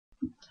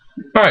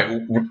All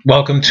right,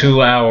 welcome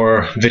to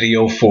our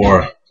video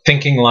for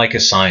Thinking Like a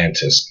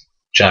Scientist,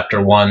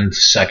 Chapter 1,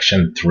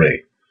 Section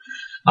 3.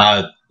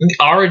 The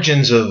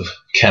origins of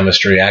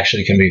chemistry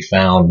actually can be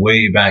found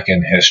way back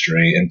in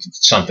history in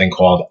something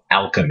called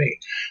alchemy,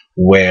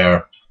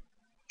 where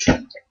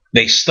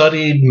they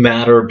studied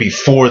matter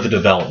before the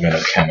development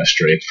of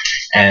chemistry,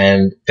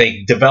 and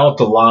they developed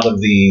a lot of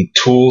the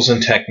tools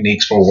and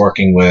techniques for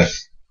working with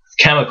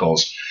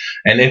chemicals.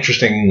 An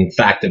interesting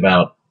fact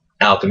about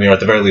alchemy, or at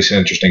the very least an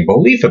interesting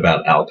belief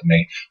about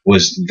alchemy,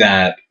 was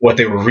that what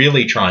they were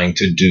really trying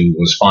to do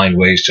was find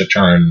ways to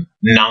turn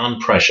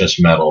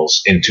non-precious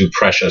metals into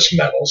precious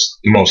metals.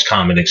 The most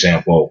common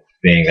example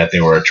being that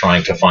they were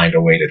trying to find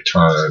a way to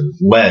turn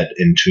lead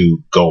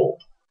into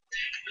gold.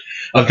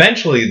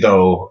 Eventually,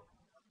 though,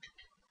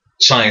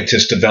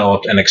 scientists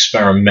developed an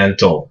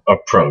experimental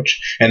approach.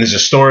 And there's a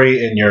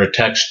story in your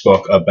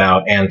textbook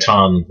about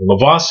Anton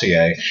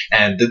Lavoisier,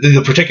 and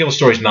the particular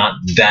story is not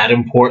that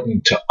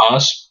important to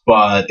us,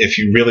 but if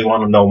you really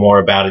want to know more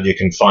about it, you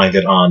can find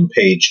it on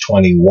page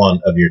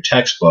 21 of your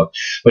textbook.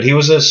 But he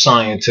was a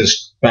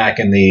scientist back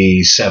in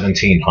the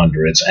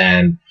 1700s,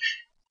 and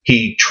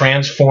he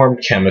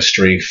transformed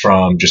chemistry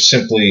from just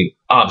simply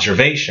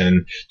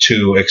observation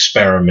to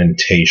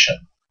experimentation.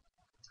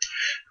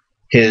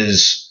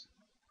 His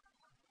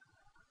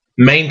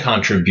main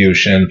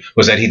contribution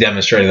was that he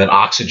demonstrated that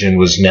oxygen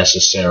was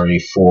necessary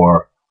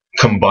for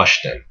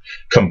combustion,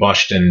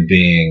 combustion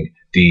being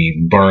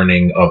the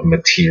burning of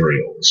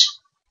materials.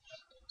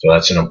 So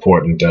that's an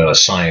important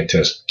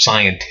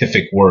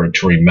scientific word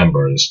to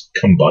remember, is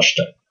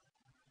combustion.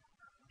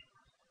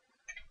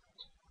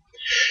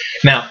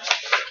 Now,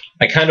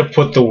 I kind of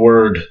put the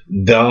word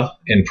 "the"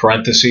 in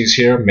parentheses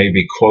here.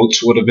 Maybe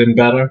quotes would have been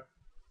better,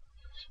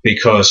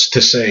 because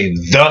to say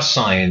the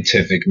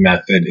scientific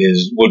method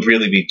would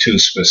really be too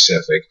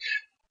specific.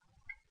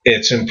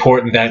 It's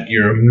important that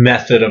your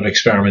method of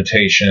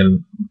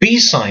experimentation be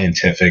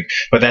scientific,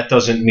 but that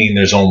doesn't mean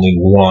there's only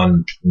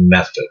one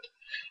method.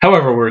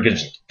 However, we're going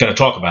to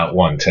talk about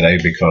one today,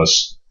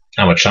 because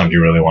how much time do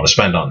you really want to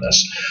spend on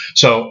this?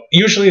 So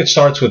usually it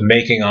starts with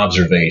making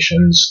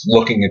observations,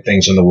 looking at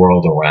things in the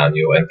world around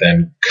you, and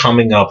then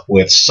coming up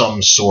with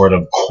some sort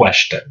of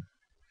question.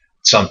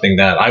 Something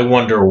that I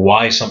wonder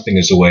why something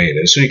is the way it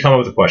is. So you come up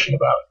with a question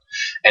about it.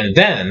 And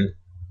then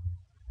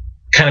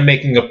kind of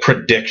making a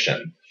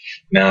prediction.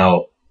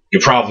 Now, you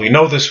probably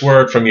know this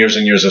word from years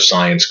and years of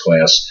science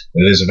class.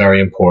 It is a very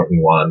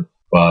important one,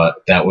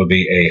 but that would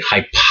be a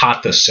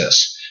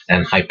hypothesis.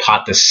 And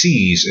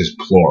hypotheses is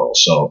plural.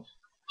 So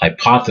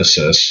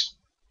hypothesis,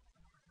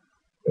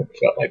 I've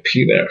got my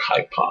P there,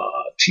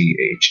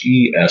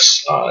 T-H-E-S-I-S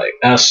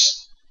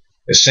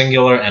is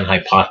singular, and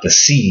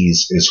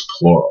hypotheses is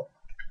plural.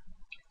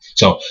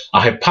 So a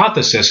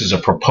hypothesis is a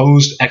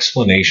proposed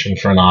explanation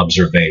for an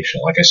observation.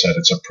 Like I said,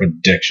 it's a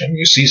prediction.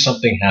 You see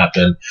something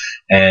happen,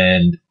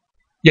 and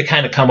you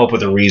kind of come up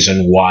with a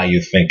reason why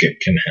you think it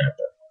can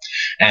happen.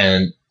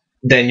 And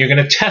then you're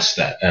going to test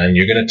that, and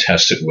you're going to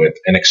test it with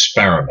an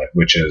experiment,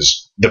 which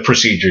is the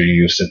procedure you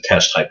use to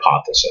test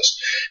hypothesis.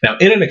 Now,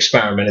 in an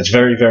experiment, it's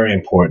very, very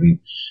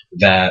important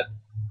that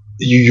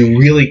you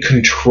really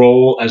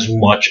control as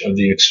much of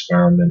the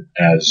experiment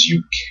as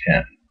you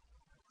can.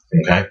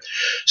 Okay?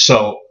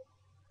 So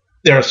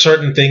there are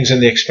certain things in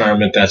the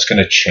experiment that's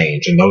going to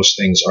change, and those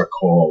things are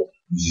called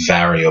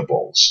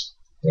variables.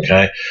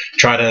 Okay?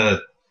 Try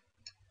to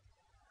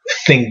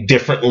think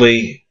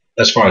differently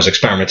as far as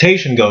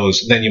experimentation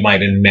goes than you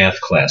might in math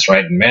class,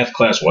 right? In math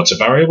class, what's a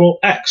variable?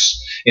 X.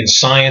 In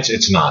science,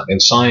 it's not. In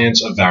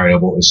science, a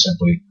variable is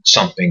simply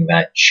something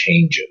that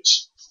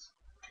changes.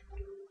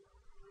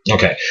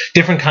 Okay,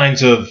 different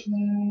kinds of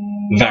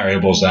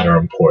variables that are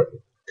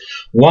important.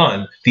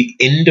 One, the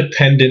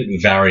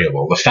independent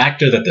variable, the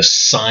factor that the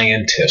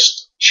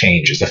scientist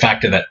changes, the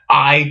factor that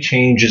I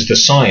change as the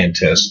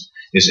scientist,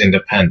 is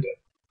independent.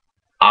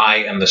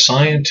 I am the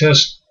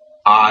scientist,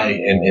 I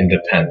am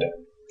independent.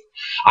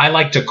 I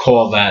like to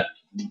call that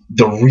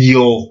the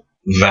real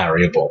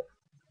variable,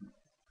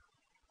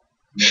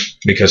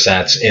 because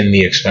that's in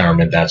the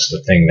experiment, that's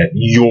the thing that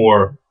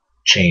you're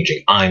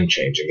changing, I'm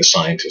changing, the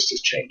scientist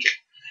is changing.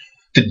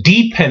 The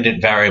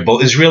dependent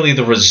variable is really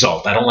the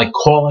result. I don't like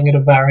calling it a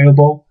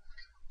variable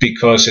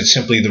because it's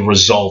simply the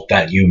result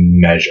that you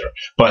measure.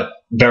 But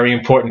very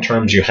important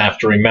terms you have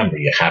to remember.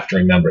 You have to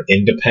remember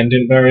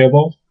independent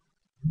variable,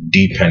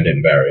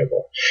 dependent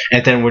variable.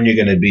 And then when you're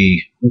going to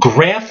be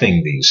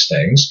graphing these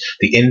things,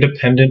 the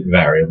independent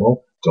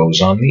variable goes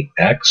on the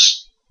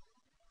x,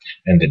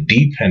 and the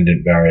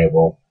dependent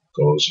variable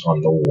goes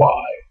on the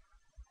y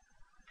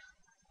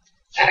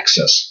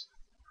axis.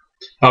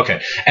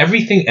 Okay,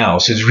 everything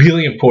else is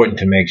really important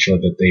to make sure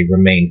that they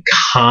remain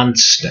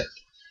constant,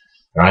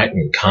 right?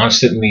 And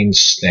constant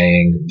means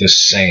staying the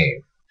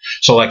same.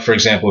 So like, for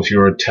example, if you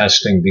were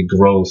testing the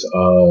growth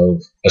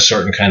of a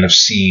certain kind of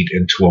seed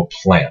into a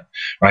plant,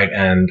 right?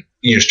 And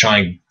you're just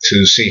trying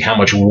to see how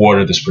much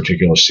water this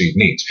particular seed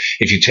needs.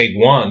 If you take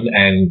one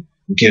and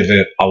give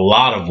it a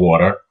lot of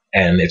water,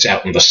 and it's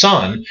out in the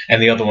sun,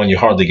 and the other one you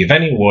hardly give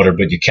any water,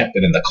 but you kept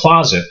it in the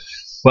closet,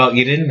 well,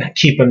 you didn't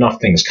keep enough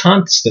things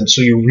constant,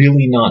 so you're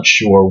really not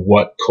sure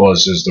what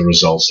causes the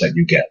results that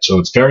you get. So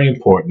it's very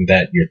important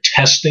that you're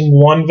testing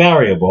one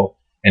variable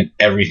and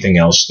everything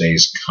else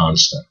stays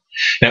constant.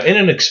 Now, in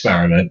an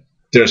experiment,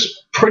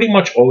 there's pretty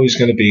much always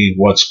going to be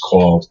what's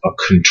called a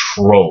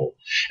control.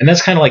 And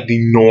that's kind of like the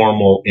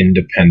normal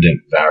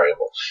independent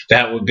variable.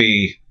 That would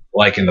be,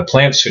 like in the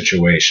plant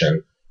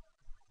situation,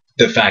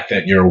 the fact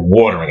that you're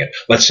watering it.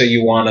 Let's say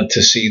you wanted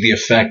to see the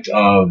effect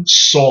of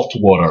salt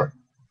water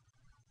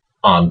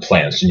on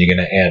plants, and you're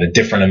going to add a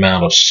different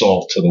amount of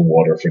salt to the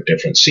water for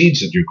different seeds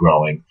that you're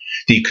growing.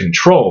 The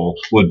control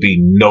would be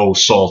no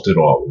salt at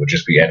all. It would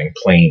just be adding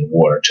plain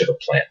water to the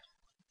plant.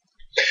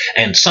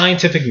 And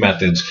scientific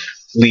methods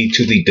lead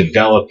to the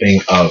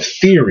developing of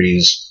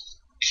theories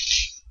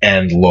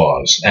and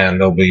laws, and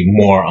there'll be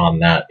more on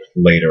that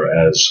later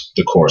as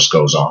the course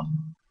goes on.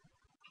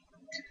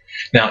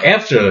 Now,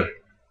 after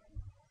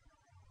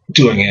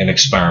doing an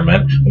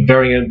experiment, a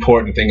very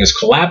important thing is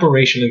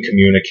collaboration and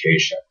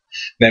communication.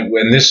 Now,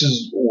 when this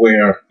is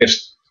where if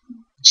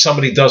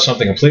somebody does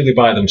something completely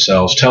by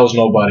themselves, tells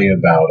nobody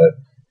about it,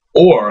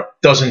 or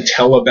doesn't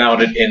tell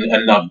about it in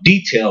enough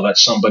detail that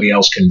somebody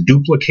else can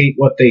duplicate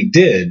what they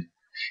did,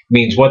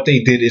 means what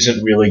they did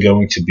isn't really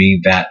going to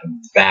be that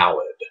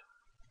valid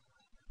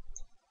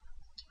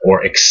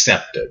or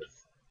accepted.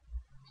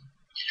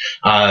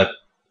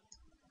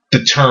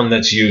 The term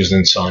that's used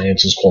in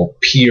science is called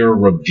peer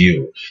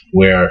review,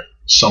 where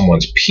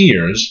someone's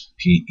peers,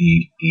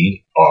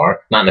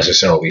 P-E-E-R, not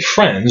necessarily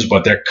friends,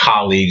 but they're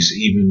colleagues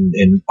even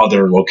in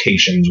other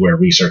locations where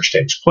research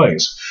takes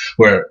place,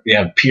 where you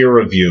have peer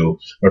review,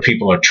 where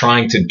people are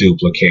trying to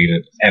duplicate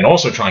it and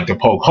also trying to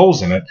poke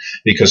holes in it,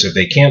 because if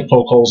they can't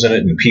poke holes in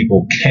it and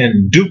people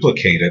can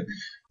duplicate it,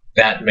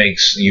 that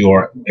makes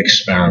your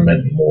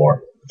experiment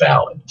more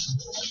valid.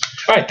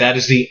 All right, that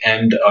is the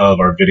end of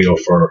our video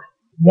for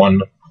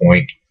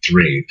 1.3.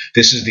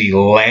 This is the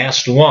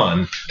last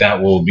one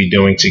that we'll be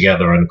doing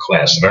together in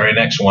class. The very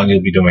next one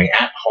you'll be doing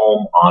at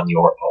home on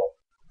your own.